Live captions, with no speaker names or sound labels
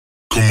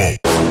Come on.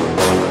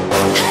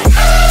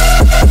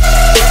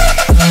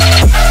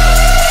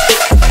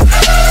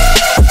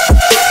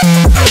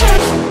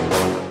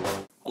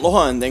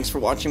 Aloha and thanks for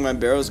watching my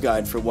Barrows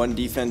guide for 1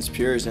 defense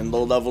pures and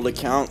low leveled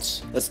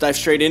accounts. Let's dive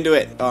straight into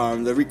it.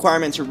 The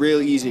requirements are real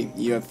easy.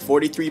 You have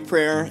 43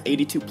 prayer,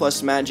 82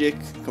 plus magic,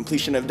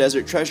 completion of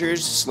desert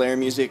treasures, Slayer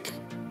music,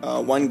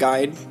 1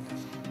 guide,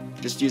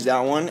 just use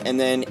that one, and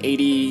then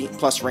 80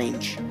 plus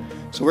range.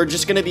 So we're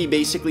just going to be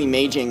basically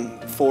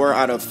maging 4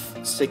 out of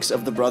 6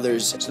 of the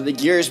brothers. So the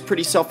gear is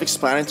pretty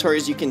self-explanatory,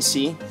 as you can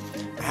see.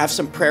 I have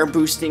some prayer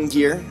boosting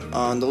gear.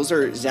 Those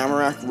are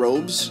Zamorak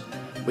robes,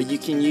 but you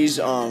can use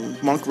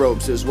monk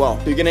robes as well.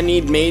 You're going to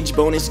need mage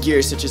bonus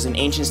gear such as an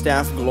ancient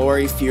staff,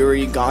 glory,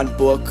 fury, god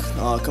book,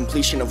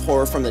 completion of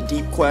horror from the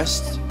deep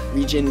quest,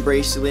 regen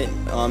bracelet,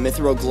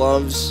 mithril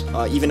gloves,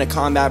 even a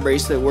combat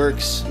bracelet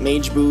works,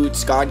 mage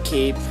boots, god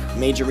cape,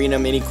 mage arena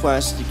mini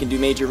quest. You can do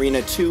mage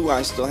arena 2.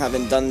 I still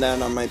haven't done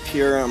that on my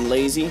pure, I'm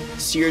lazy.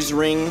 Seer's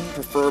ring,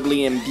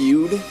 preferably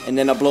imbued, and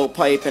then a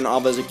blowpipe and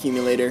Abba's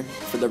accumulator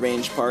for the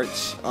range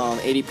parts.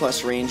 80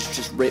 plus range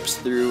just rips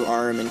through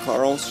Arm and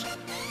Carl's.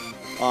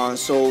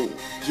 So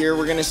here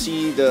we're gonna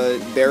see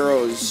the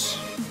Barrows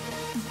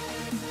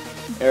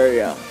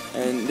area,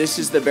 and this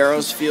is the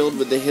Barrows field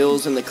with the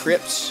hills and the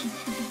crypts.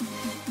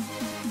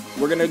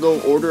 We're gonna go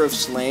order of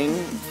slaying.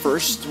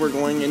 First we're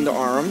going into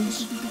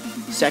Arms,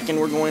 second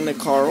we're going to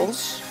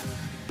Carl's,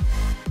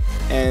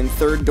 and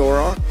third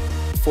Dorok,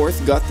 fourth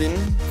Guthin,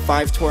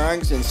 5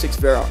 Torags, and 6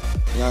 Varrock.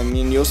 I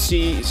mean, you'll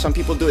see some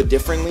people do it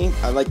differently.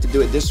 I like to do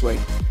it this way.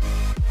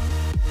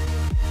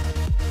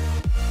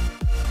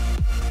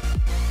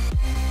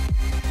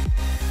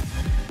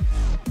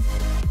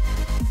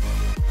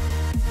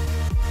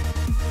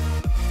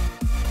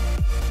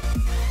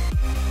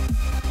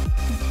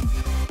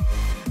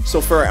 So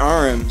for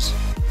Arms,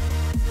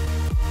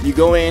 you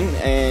go in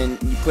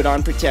and you put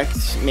on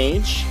Protect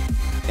Mage,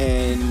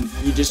 and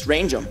you just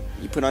range them.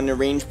 You put on the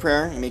range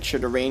prayer, and make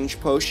sure to range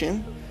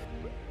potion.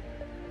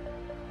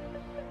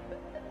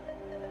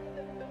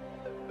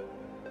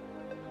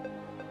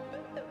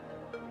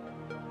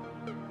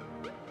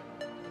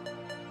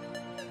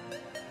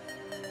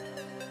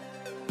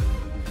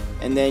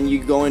 And then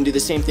you go and do the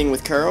same thing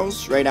with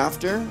Carl's right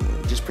after.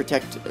 Just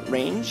protect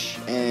range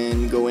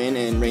and go in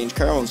and range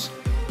Carl's.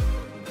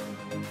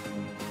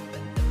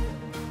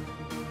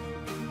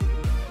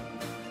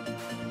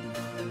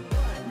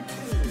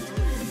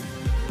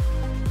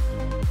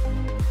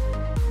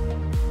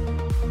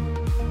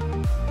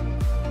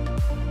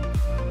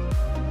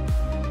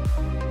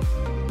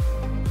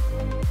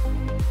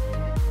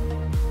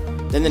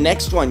 Then the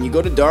next one, you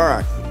go to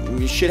Dorok.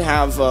 You should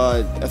have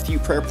a few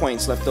prayer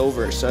points left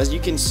over. So as you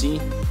can see,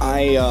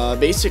 I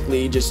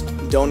basically just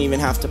don't even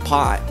have to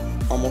pot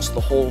almost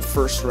the whole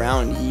first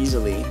round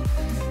easily.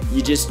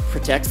 You just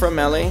protect from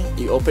melee,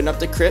 you open up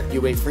the crypt,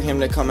 you wait for him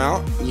to come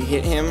out, you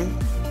hit him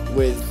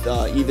with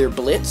either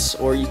blitz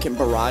or you can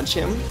barrage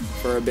him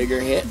for a bigger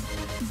hit.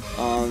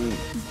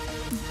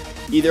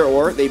 Either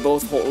or, they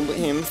both hold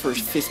him for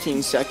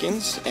 15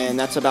 seconds, and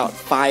that's about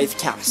 5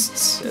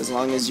 casts, as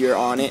long as you're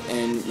on it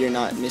and you're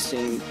not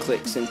missing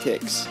clicks and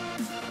ticks.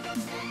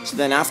 So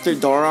then after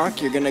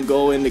Dorok, you're gonna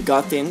go into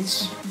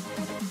Guthins.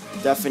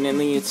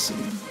 Definitely, it's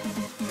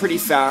pretty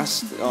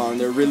fast.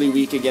 They're really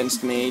weak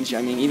against Mage.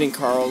 I mean, even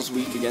Carl's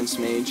weak against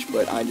Mage,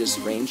 but I just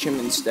range him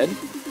instead.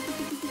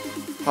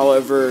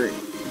 However,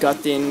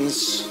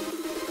 Guthins,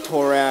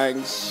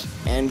 Torags,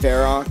 and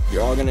Varrock,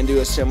 you're all gonna do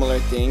a similar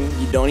thing.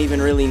 You don't even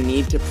really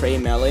need to pray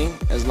melee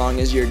as long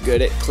as you're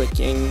good at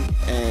clicking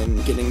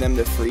and getting them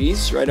to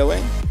freeze right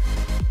away.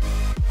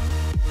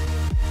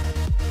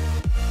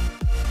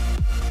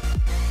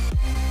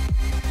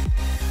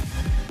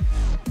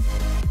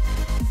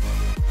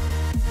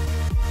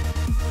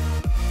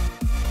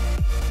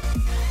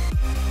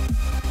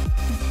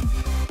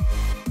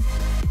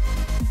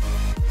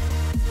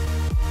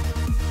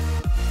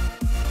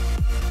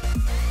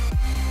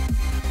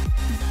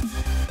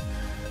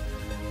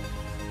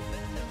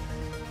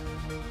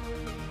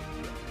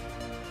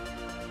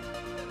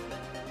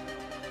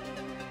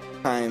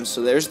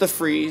 So there's the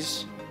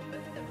freeze,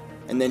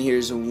 and then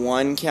here's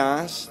 1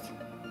 cast,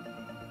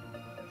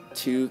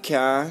 2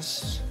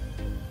 casts,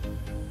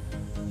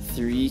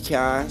 3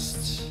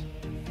 casts,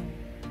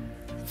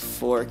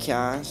 4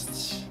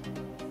 casts,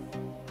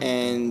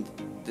 and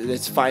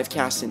it's 5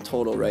 casts in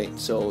total, right?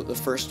 So the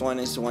first one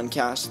is 1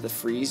 cast, the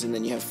freeze, and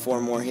then you have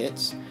 4 more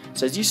hits.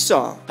 So as you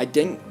saw, I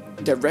didn't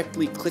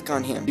directly click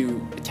on him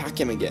to attack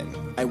him again.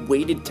 I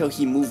waited till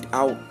he moved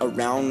out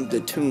around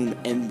the tomb,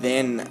 and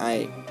then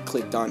I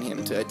clicked on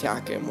him to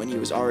attack him when he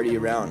was already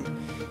around.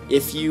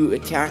 If you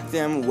attack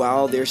them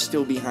while they're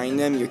still behind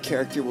them, your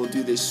character will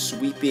do this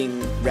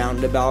sweeping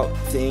roundabout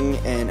thing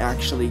and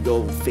actually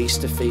go face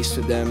to face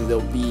with them.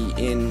 They'll be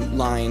in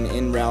line,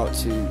 en route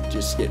to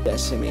just get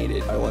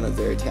decimated by one of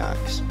their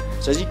attacks.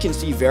 So as you can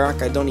see,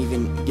 Varrock, I don't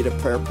even get a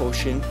prayer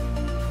potion.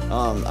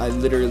 I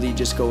literally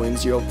just go in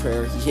 0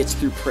 prayer. He hits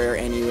through prayer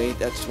anyway.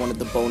 That's one of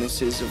the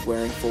bonuses of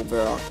wearing full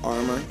Varrock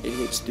armor. It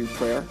hits through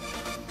prayer.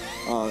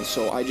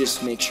 So I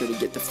just make sure to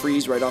get the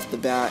freeze right off the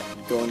bat,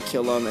 go and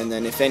kill them, and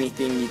then if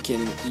anything you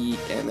can eat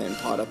and then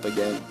pot up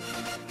again.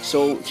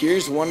 So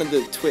here's one of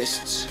the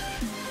twists.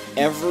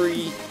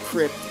 Every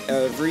crypt,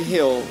 every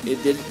hill,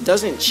 it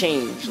doesn't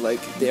change. Like,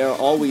 they'll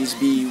always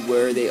be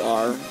where they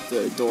are.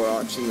 The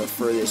Doroks in the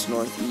furthest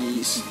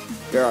northeast,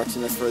 Barrows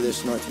in the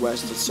furthest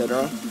northwest,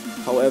 etc.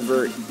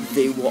 However,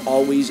 they will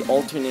always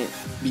alternate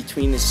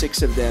between the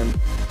 6 of them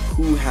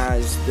who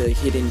has the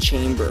hidden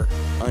chamber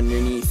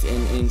underneath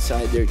and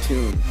inside their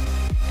tomb.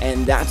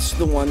 And that's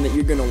the one that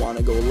you're going to want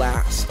to go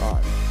last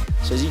on.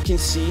 So as you can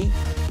see,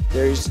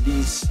 there's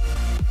these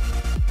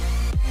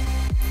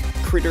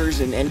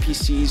critters and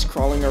NPCs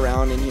crawling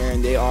around in here,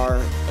 and they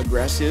are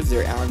aggressive,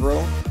 they're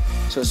aggro.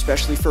 So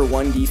especially for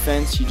 1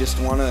 defense, you just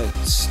want to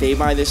stay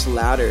by this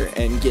ladder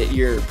and get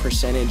your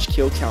percentage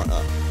kill count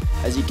up.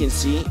 As you can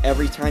see,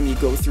 every time you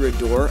go through a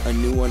door, a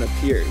new one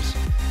appears.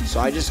 So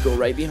I just go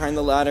right behind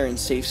the ladder and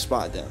safe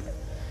spot them.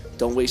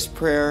 Don't waste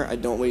prayer, I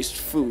don't waste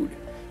food.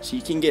 So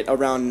you can get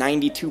around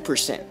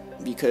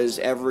 92%, because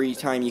every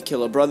time you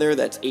kill a brother,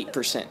 that's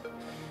 8%.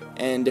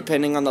 And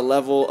depending on the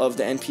level of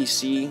the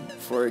NPC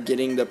for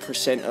getting the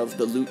percent of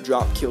the loot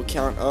drop kill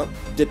count up,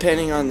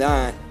 depending on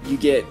that, you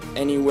get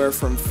anywhere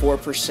from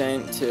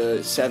 4% to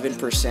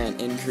 7%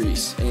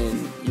 increase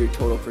in your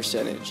total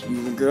percentage.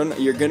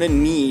 You're gonna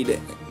need,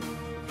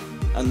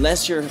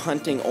 unless you're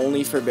hunting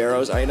only for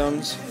Barrows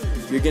items,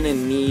 you're gonna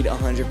need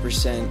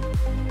 100%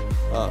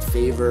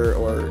 favor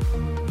or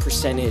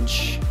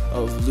percentage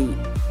of loot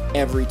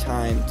every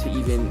time to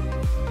even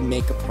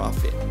make a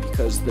profit,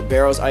 because the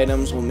Barrows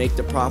items will make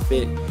the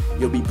profit.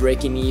 You'll be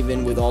breaking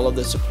even with all of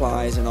the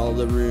supplies and all of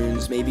the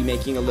runes, maybe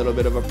making a little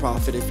bit of a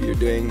profit if you're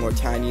doing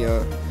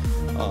Mortania,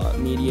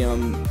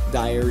 medium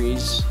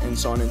diaries, and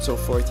so on and so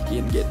forth.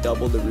 You can get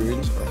double the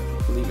runes, or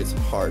I believe it's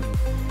hard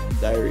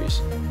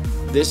diaries.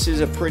 This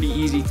is a pretty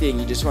easy thing.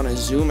 You just want to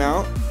zoom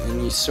out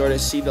and you sort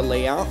of see the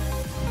layout.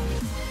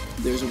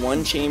 There's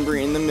 1 chamber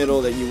in the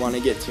middle that you want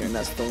to get to, and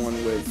that's the one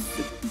with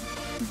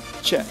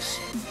the chest.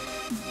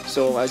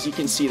 So as you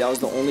can see, that was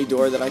the only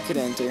door that I could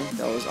enter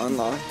that was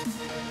unlocked.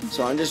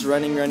 So I'm just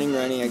running,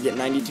 I get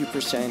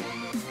 92%,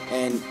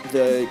 and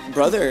the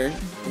brother,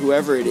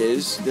 whoever it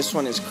is, this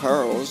one is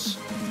Carl's,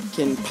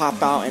 can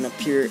pop out and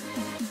appear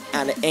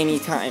at any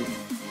time.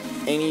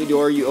 Any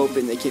door you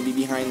open, they can be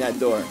behind that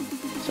door.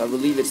 So I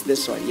believe it's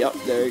this one. Yep,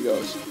 there it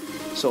goes.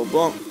 So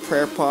boom,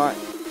 prayer pot,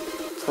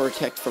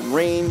 protect from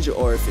range,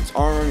 or if it's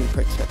armor, you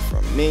protect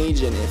from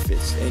mage, and if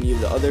it's any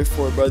of the other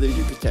 4 brothers,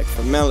 you protect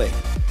from melee.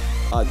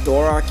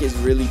 Dorok is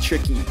really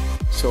tricky,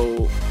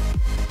 so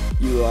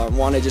you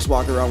want to just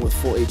walk around with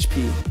full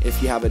HP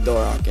if you have a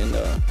Dorok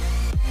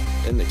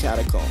in the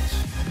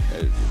catacombs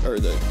or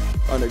the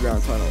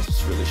underground tunnels.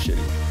 It's really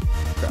shitty,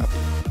 crappy.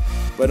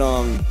 But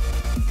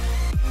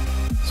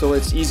so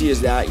it's easy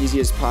as that, easy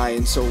as pie.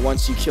 And so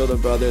once you kill the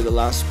brother, the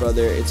last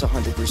brother, it's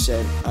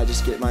 100%. I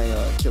just get my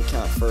kill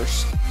count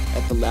first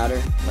at the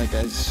ladder, like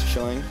I was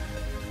showing.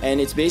 And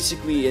it's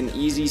basically an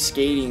easy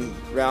skating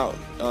route.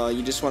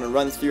 You just want to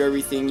run through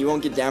everything. You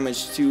won't get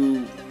damaged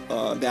too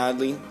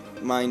badly.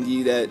 Mind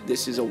you that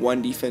this is a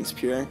 1 defense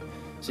pure,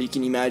 so you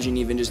can imagine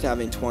even just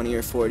having 20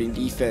 or 40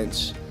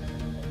 defense,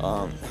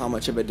 how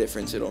much of a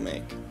difference it'll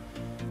make.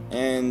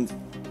 And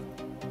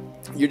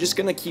you're just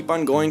gonna keep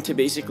on going to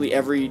basically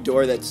every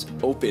door that's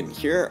open.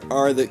 Here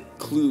are the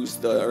clues,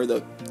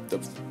 the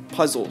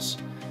puzzles.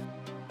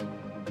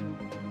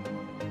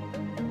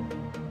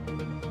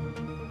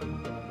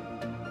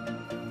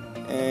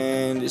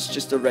 And it's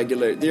just a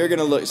regular, you're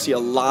gonna see a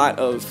lot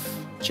of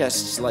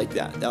chests like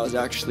that. That was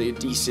actually a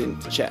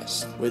decent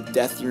chest with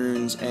death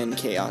runes and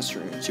chaos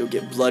runes. You'll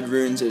get blood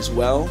runes as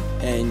well,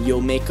 and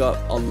you'll make up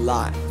a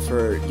lot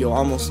you'll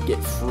almost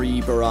get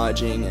free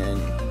barraging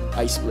and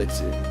ice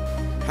blitzing.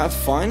 Have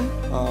fun,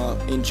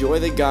 enjoy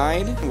the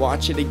guide,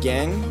 watch it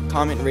again,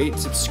 comment, rate,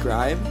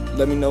 subscribe.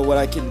 Let me know what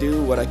I can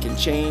do, what I can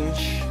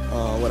change,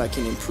 what I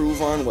can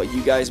improve on, what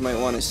you guys might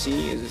want to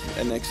see in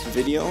the next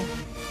video.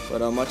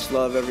 But much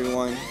love,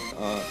 everyone.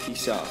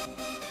 Peace out.